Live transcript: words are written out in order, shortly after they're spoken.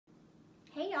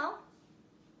Hey y'all,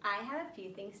 I have a few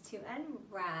things to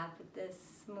unwrap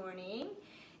this morning,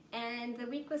 and the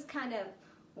week was kind of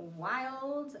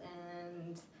wild,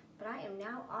 but I am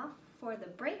now off for the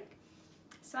break.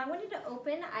 So I wanted to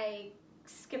open. I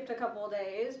skipped a couple of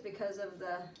days because of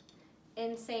the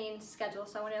insane schedule,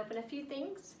 so I want to open a few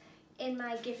things in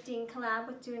my gifting collab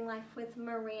with Doing Life with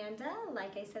Miranda.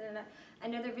 Like I said in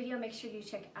another video, make sure you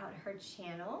check out her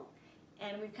channel.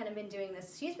 And we've kind of been doing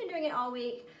this. She's been doing it all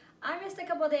week. I missed a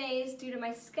couple days due to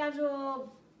my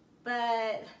schedule,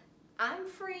 but I'm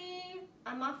free.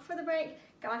 I'm off for the break.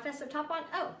 Got my festive top on.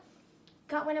 Oh,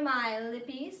 got one of my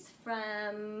lippies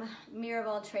from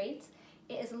Miranda Trades.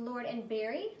 It is Lord and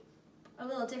Berry. A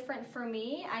little different for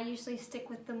me. I usually stick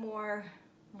with the more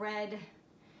red,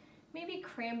 maybe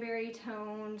cranberry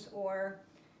tones or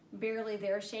barely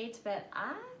there shades, but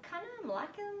I kind of am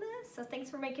liking this. So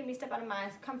thanks for making me step out of my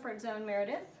comfort zone,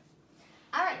 Meredith.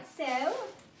 All right, so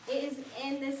it is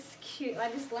in this cute, I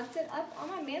just left it up on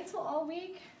my mantle all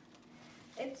week.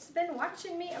 It's been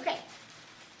watching me. Okay,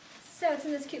 so it's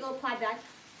in this cute little plaid bag.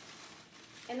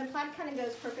 And the plaid kind of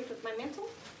goes perfect with my mantle.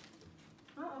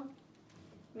 Uh-oh,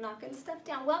 I'm knocking stuff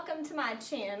down. Welcome to my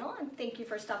channel, and thank you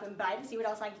for stopping by to see what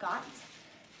else I got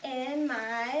in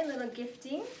my little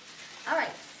gifting. All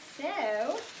right,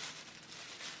 so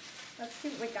let's see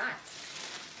what we got.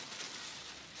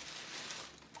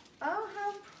 Oh,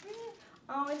 how pretty.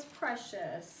 Oh, it's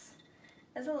precious.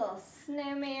 There's a little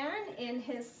snowman in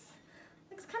his,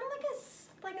 looks kind of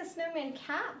like a snowman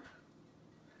cap.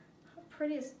 How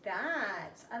pretty is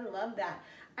that? I love that.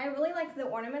 I really like the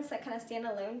ornaments that kind of stand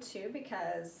alone too,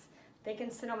 because they can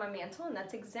sit on my mantle, and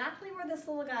that's exactly where this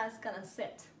little guy is gonna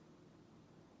sit.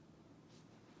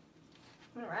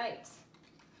 All right.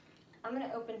 I'm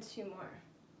gonna open two more.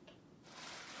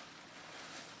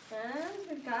 And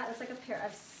we've got, it's like a pair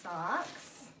of socks.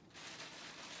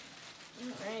 All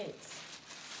right, let's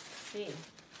see.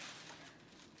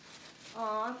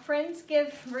 Aw, friends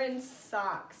give friends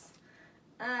socks.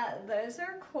 Those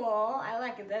are cool. I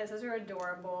like those. Those are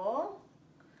adorable.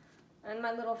 And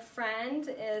my little friend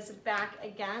is back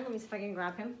again. Let me see if I can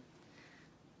grab him.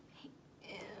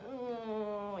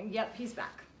 Oh, yep, he's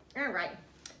back. All right.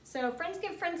 So friends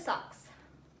give friends socks.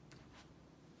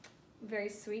 Very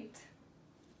sweet.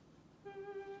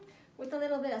 With a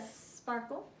little bit of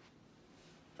sparkle.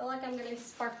 Feel like I'm gonna be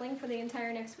sparkling for the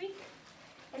entire next week.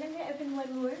 And I'm gonna open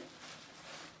one more.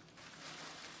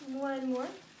 One more.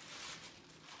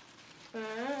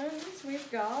 And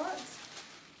we've got,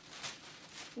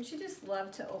 don't you just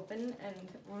love to open and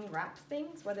unwrap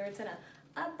things, whether it's in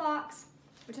a box,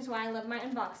 which is why I love my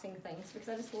unboxing things, because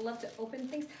I just love to open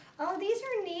things. Oh, these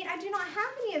are neat. I do not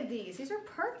have any of these. These are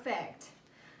perfect.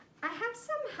 I have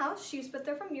some house shoes, but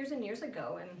they're from years and years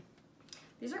ago, and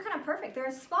these are kind of perfect. They're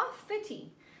a spa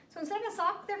fitty. So instead of a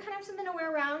sock, they're kind of something to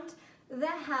wear around the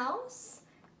house,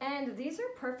 and these are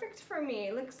perfect for me.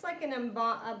 It looks like an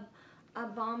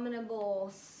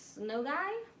abominable snow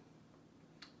guy.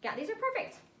 Yeah, these are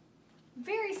perfect.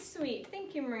 Very sweet.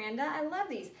 Thank you, Miranda. I love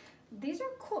these. These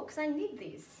are cool because I need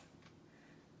these.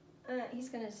 He's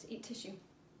gonna just eat tissue.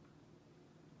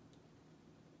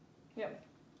 Yep.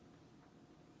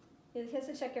 He has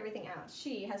to check everything out.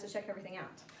 She has to check everything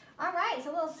out. All right, so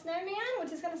a little snowman,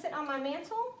 which is gonna sit on my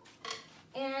mantle,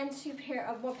 and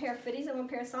one pair of fitties and one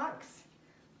pair of socks.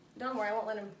 Don't worry, I won't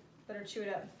let her chew it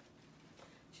up.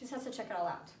 She just has to check it all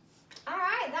out. All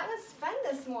right, that was fun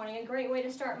this morning. A great way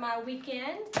to start my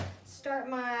weekend, start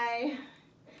my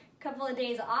couple of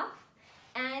days off.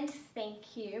 And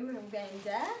thank you,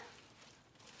 Miranda.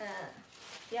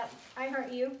 Yep, I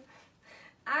hurt you.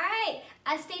 All right,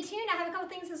 stay tuned. I have a couple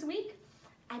things this week.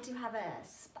 I do have a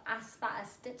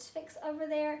Stitch Fix over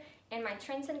there, and my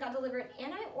Trenton got delivered,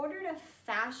 and I ordered a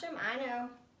fashion. I know,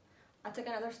 I took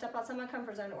another step outside my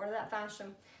comfort zone to order that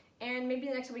fashion, and maybe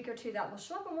the next week or two that will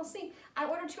show up, and we'll see. I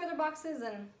ordered 2 other boxes,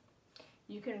 and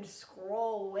you can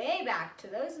scroll way back to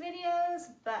those videos,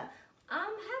 but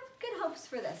have good hopes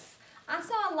for this. I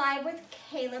saw a live with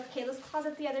Kayla's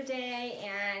Closet the other day,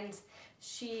 and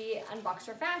she unboxed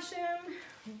her fashion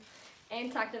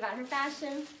and talked about her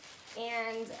fashion,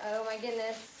 and oh my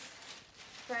goodness,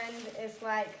 friend is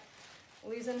like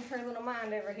losing her little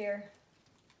mind over here.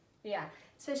 Yeah,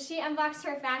 so she unboxed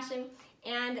her fashion,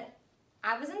 and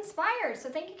I was inspired. So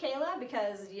thank you, Kayla,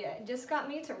 because you just got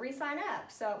me to re-sign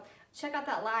up. So check out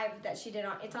that live that she did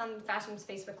it's on Fashion's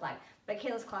Facebook Live. But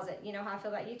Kayla's Closet, you know how I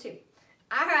feel about you too.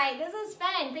 All right, this was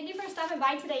fun. Thank you for stopping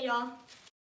by today, y'all.